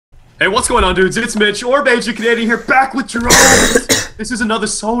Hey, what's going on, dudes? It's Mitch, or BajanCanadian here, back with Jerome. This is another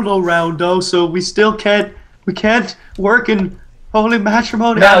solo round, though, so we can't work in holy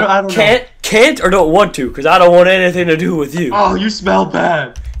matrimony. Now, I don't know. Can't or don't want to, because I don't want anything to do with you. Oh, you smell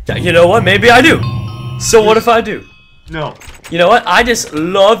bad. Yeah, you know what? Maybe I do. So what if I do? No. You know what? I just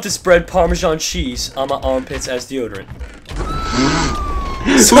love to spread Parmesan cheese on my armpits as deodorant.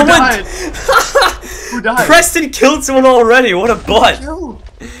 Who died? Who died? Preston killed someone already. What a butt. Killed.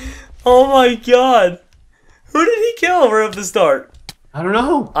 Oh my god. Who did he kill right at the start? I don't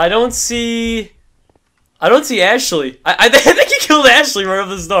know. I don't see Ashley. I think he killed Ashley right at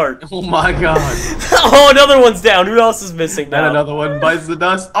the start. Oh my god. Oh, another one's down. Who else is missing now? And another one bites the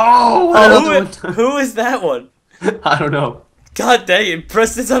dust. Oh, who is that one? I don't know. God dang it.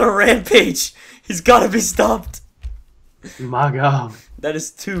 Preston's on a rampage. He's gotta be stopped. My god. That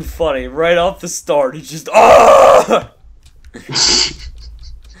is too funny. Right off the start, he just ah!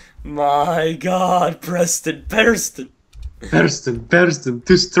 My god, Preston. Preston,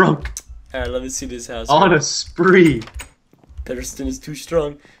 too strong. Alright, let me see this house. On a spree. Preston is too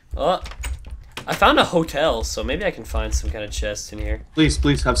strong. Oh, I found a hotel, so maybe I can find some kind of chest in here.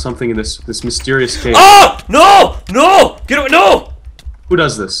 Please have something in this mysterious cave. Oh! No! No! Get away! No! Who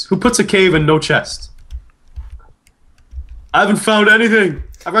does this? Who puts a cave and no chest? I haven't found anything.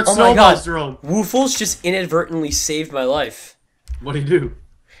 I've got snowballs, Jerome. Woofles just inadvertently saved my life. What'd he do?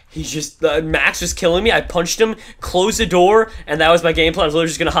 He's just, Max was killing me. I punched him, closed the door, and that was my game plan. I was literally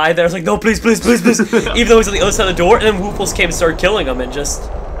just gonna hide there. I was like, no, please, please, please, please. Even though he was on the other side of the door, and then Woofles came and started killing him, and just...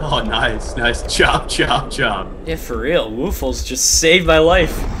 Oh, nice. Chop. Yeah, for real. Woofles just saved my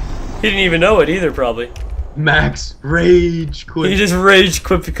life. He didn't even know it either, probably. Max, rage quit. He just rage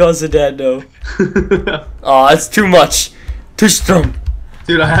quit because of that, though. Oh, that's too much. Too strong.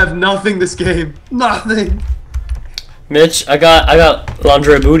 Dude, I have nothing this game. Nothing. Mitch, I got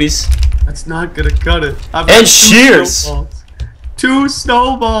lingerie booties. That's not gonna cut it. And shears. Two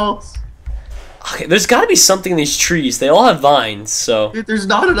snowballs. Okay, there's gotta be something in these trees. They all have vines, so. Dude, there's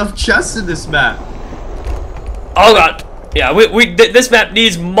not enough chests in this map. Oh god. Yeah, this map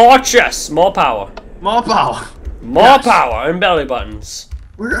needs more chests, more power. More power. More power and belly buttons.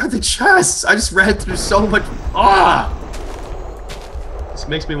 Where are the chests? I just ran through so much. Ah! This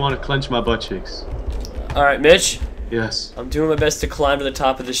makes me want to clench my butt cheeks. Alright, Mitch. Yes. I'm doing my best to climb to the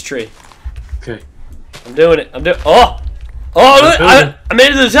top of this tree. Okay. I'm doing it. Oh! Oh, look! I made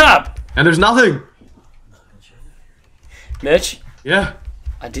it to the top! And there's nothing! Mitch? Yeah?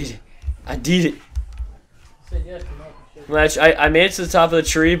 I did it. I did it. Mitch, I made it to the top of the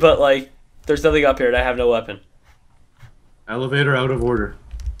tree, but, like, there's nothing up here and I have no weapon. Elevator out of order.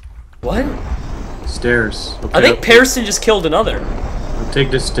 What? Stairs. Okay, I think Pearson just killed another. I'll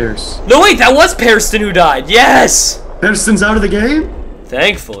take the stairs. No, wait, that was Pearson who died. Yes! Pearson's out of the game?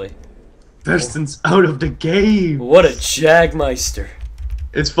 Thankfully. Pearson's out of the game. What a Jagmeister.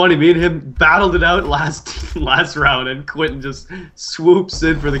 It's funny, me and him battled it out last round, and Quentin just swoops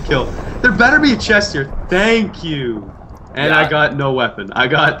in for the kill. There better be a chest here. Thank you. And yeah. I got no weapon. I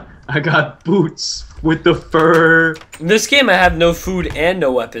got boots with the fur. In this game, I have no food and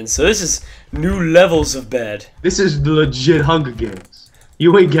no weapons, so this is new levels of bad. This is legit Hunger Games.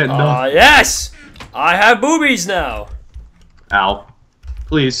 You ain't getting nothing. Ah, yes! I have boobies now. Ow.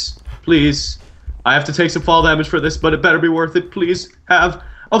 Please. I have to take some fall damage for this, but it better be worth it. Please have...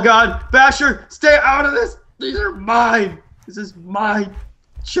 Oh god! Basher! Stay out of this! These are mine! This is my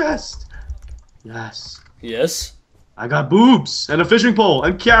chest. Yes. Yes? I got boobs, and a fishing pole,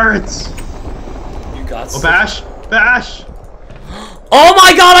 and carrots! You got Oh, Bash! Oh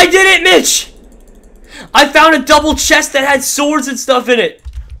my god, I did it, Mitch! I found a double chest that had swords and stuff in it!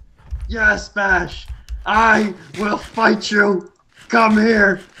 Yes, Bash! I will fight you! Come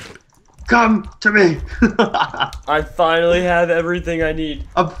here! Come to me! I finally have everything I need.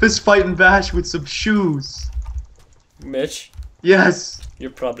 I'm fist fighting Bash with some shoes. Mitch? Yes!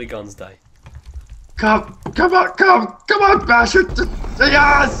 You're probably gonna die. Come on, Basher!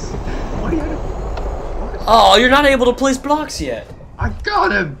 Yes! What are you doing? Oh, you're not able to place blocks yet. I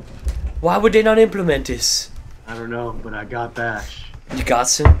got him! Why would they not implement this? I don't know, but I got Bash. You got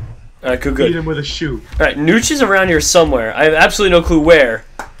some? Alright, good. Beat him with a shoe. Alright, Nooch is around here somewhere. I have absolutely no clue where.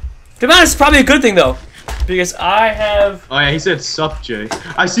 To be honest, it's probably a good thing, though. Because I have... Oh, yeah, he said sup, Jay.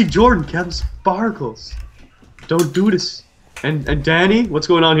 I see Jordan, Captain Sparkles. Don't do this. And Danny, what's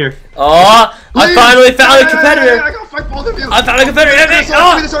going on here? Oh, I finally found a competitor. I gotta fight both of you. I found a competitor. Give me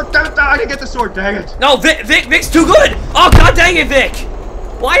the sword. I didn't get the sword. Dang it. No, Vic's too good. Oh, god dang it, Vic.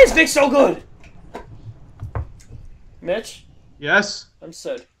 Why is Vic so good? Mitch? Yes? I'm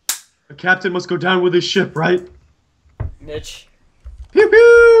sad. A captain must go down with his ship, right? Mitch? Pew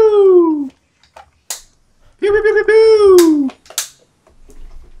pew!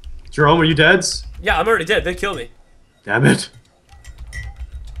 Jerome, are you dead? Yeah, I'm already dead. They killed me. Damn it.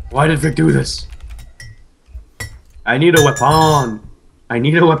 Why did Vic do this? I need a weapon. I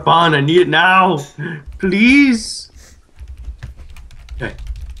need a weapon. I need it now. Please. Okay.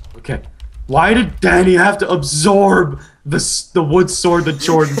 Okay. Why did Danny have to absorb the wood sword that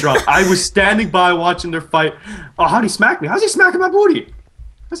Jordan dropped? I was standing by watching their fight. Oh, how'd he smack me? How's he smacking my booty?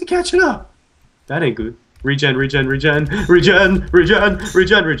 How's he catching up? That ain't good. Regen, regen, regen, regen, regen,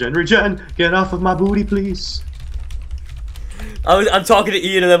 regen, regen, regen. Get off of my booty, please. I'm talking to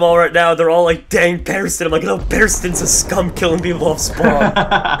Ian and them all right now. They're all like, dang, Barristan. I'm like, no, Barristan's a scum killing people off spawn.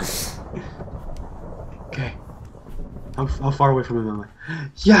 Okay. How far away from him am I?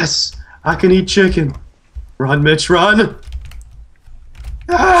 Yes! I can eat chicken. Run, Mitch, run!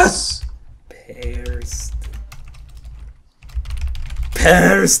 Yes!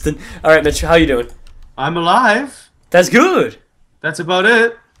 Barristan. Alright, Mitch, how you doing? I'm alive. That's good. That's about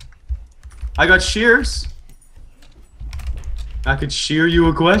it. I got shears. I could shear you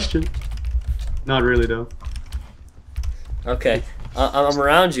a question. Not really, though. Okay. I'm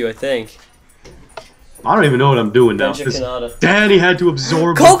around you, I think. I don't even know what I'm doing now. Danny had to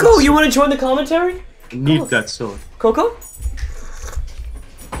absorb. Coco, you want to join the commentary? I need that sword. Coco?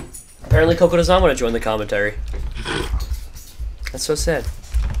 Apparently Coco does not want to join the commentary. That's so sad.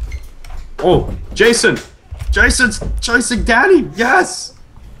 Oh, Jason! Jason's chasing Danny! Yes!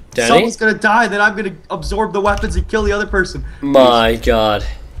 Danny? Someone's gonna die, then I'm gonna absorb the weapons and kill the other person. My god.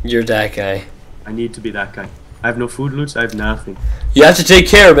 You're that guy. I need to be that guy. I have no food loots, I have nothing. You have to take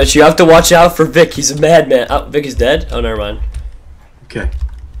care of it. You have to watch out for Vic. He's a madman. Oh, Vic is dead? Oh, never mind. Okay.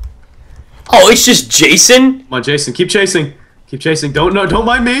 Oh, it's just Jason? Come on, Jason, keep chasing. Keep chasing. Don't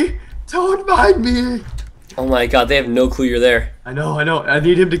mind me! Don't mind me! Oh my god, they have no clue you're there. I know. I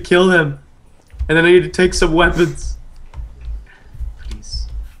need him to kill him. And then I need to take some weapons. Please.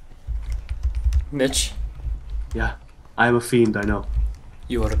 Mitch? Yeah. I am a fiend, I know.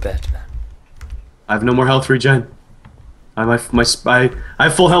 You are a Batman. I have no more health regen. I have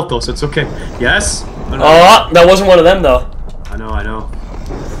full health though, so it's okay. Yes? Oh, that wasn't one of them though. I know.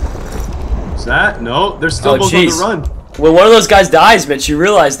 Is that? No, they're still both on the run. When one of those guys dies, Mitch, you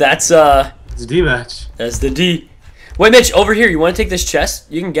realize that's It's a D match. That's the D. Wait, Mitch, over here. You want to take this chest?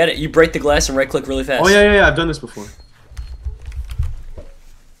 You can get it. You break the glass and right-click really fast. Oh yeah. I've done this before.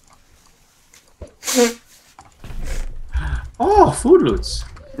 Oh, food loots.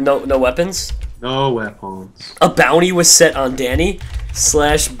 No weapons. No weapons. A bounty was set on Danny.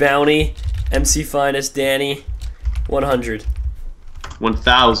 / bounty. MC Finest Danny. 100.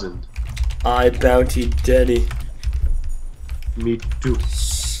 1,000. I bounty Danny. Me too.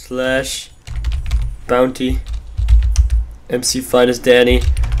 / bounty. MC Finest Danny.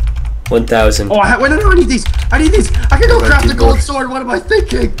 1,000. Oh, I need these. I can go craft a gold sword. What am I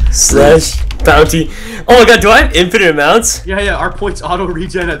thinking? / bounty. Oh my god, do I have infinite amounts? Yeah. Our points auto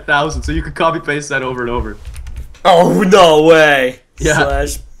regen at 1,000, so you can copy paste that over and over. Oh no way. Yeah.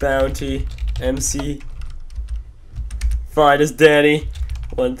 / bounty. MC Finest Danny.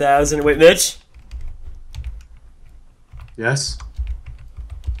 1,000. Wait, Mitch. Yes.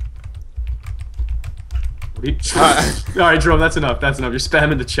 Alright, Jerome, that's enough. You're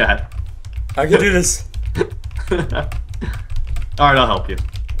spamming the chat. I can do this. Alright, I'll help you.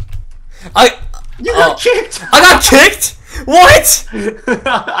 You got kicked! I got kicked? What?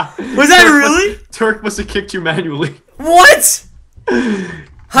 Was that really? Turk must have kicked you manually. What?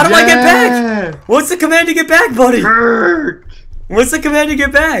 How do I get back? What's the command to get back, buddy? Turk! What's the command to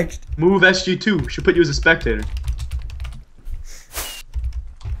get back? Move SG2. Should put you as a spectator.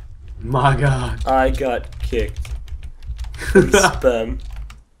 My god. I got kicked. Spam.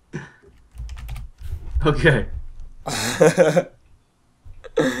 Okay.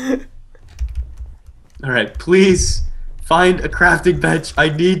 Alright, please find a crafting bench. I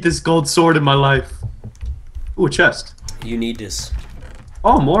need this gold sword in my life. Ooh, a chest. You need this.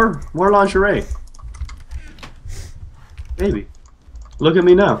 Oh, more lingerie. Maybe. Look at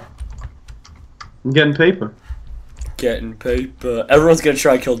me now. I'm getting paper. Getting paper. Everyone's gonna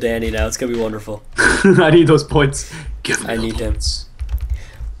try to kill Danny now. It's gonna be wonderful. I need those points. Give me I need them. points.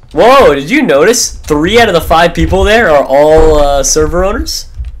 Whoa, did you notice 3 out of the 5 people there are all server owners?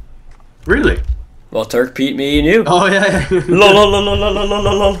 Really? Well, Turk, Pete, me, and you. Oh, yeah. Lol.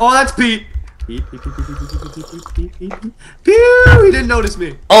 Oh, that's Pete. Pete. Pew! He didn't notice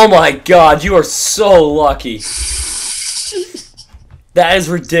me. Oh my god, you are so lucky. That is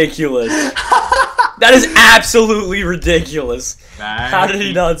ridiculous. That is absolutely ridiculous. How did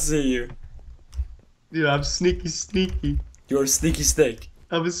he not see you? Dude, I'm sneaky. You're a sneaky snake.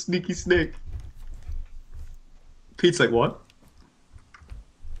 I'm a sneaky snake. Pete's like, what?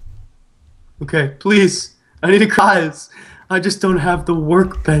 Okay, please. I need to guys. I just don't have the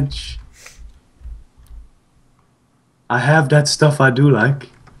workbench. I have that stuff I do like.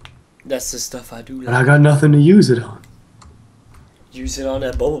 That's the stuff I do like. But I got nothing to use it on. Use it on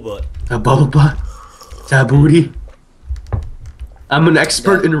that bubble butt. That bubble butt. That booty. I'm an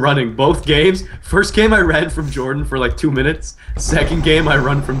expert in running both games. First game I ran from Jordan for like 2 minutes. Second game I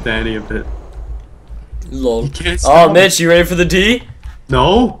run from Danny a bit. Lol. You can't Oh, stop. Mitch, you ready for the D?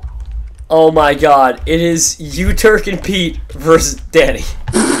 No. Oh my god. It is you, Turk, and Pete versus Danny.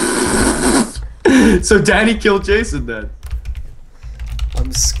 So Danny killed Jason then.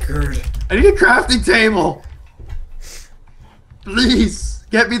 I'm scared. I need a crafting table. Please,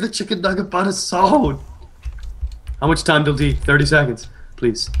 get me the chicken nugget butter sold. How much time till D? 30 seconds.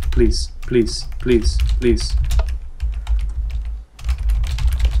 Please, please, please, please, please.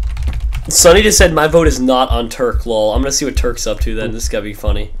 Sonny just said my vote is not on Turk, lol. I'm gonna see what Turk's up to then. This is gonna be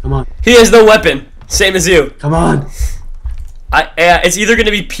funny. Come on. He has no weapon. Same as you. Come on. It's either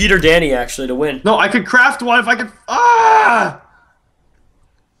gonna be Pete or Danny, actually, to win. No, I could craft one if I could. Ah!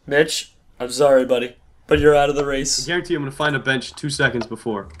 Mitch, I'm sorry, buddy, but you're out of the I race. guarantee I'm gonna find a bench 2 seconds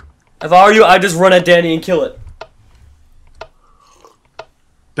before. If I were you, I'd just run at Danny and kill it.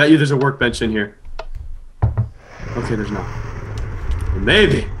 Bet you there's a workbench in here. Okay, there's not.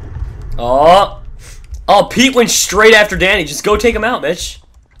 Maybe. Oh, Pete went straight after Danny. Just go take him out, Mitch.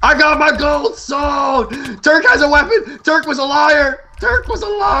 I got my gold sword! Turk has a weapon! Turk was a liar! Turk was a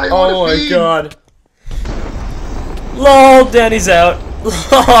liar! Oh my god. Lol, Danny's out.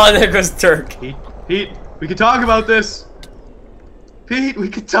 Oh, there goes Turk. Pete, we can talk about this. Pete, we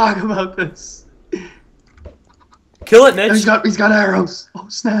can talk about this. Kill it, Mitch. He's got arrows. Oh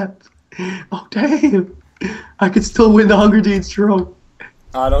snap. Oh damn. I could still win the Hunger Games, Jerome.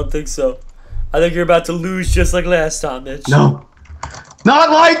 I don't think so. I think you're about to lose just like last time, Mitch. No.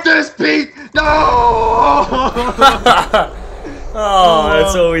 Not like this, Pete! No! Oh,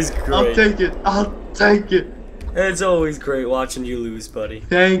 that's always great. I'll take it. I'll take it. It's always great watching you lose, buddy.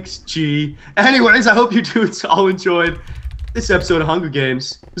 Thanks, G. Anyways, I hope you dudes all enjoyed this episode of Hunger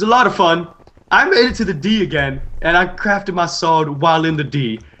Games. It was a lot of fun. I made it to the D again, and I crafted my sword while in the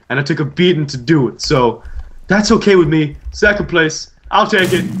D, and I took a beating to do it, so that's okay with me. Second place, I'll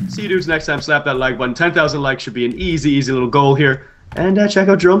take it. See you dudes next time. Slap that like button. 10,000 likes should be an easy little goal here. And check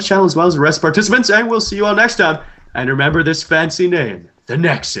out Jerome's channel as well as the rest of participants, and we'll see you all next time. And remember this fancy name, The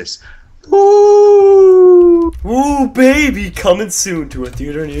Nexus. Ooh! Ooh, baby, coming soon to a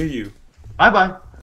theater near you. Bye-bye.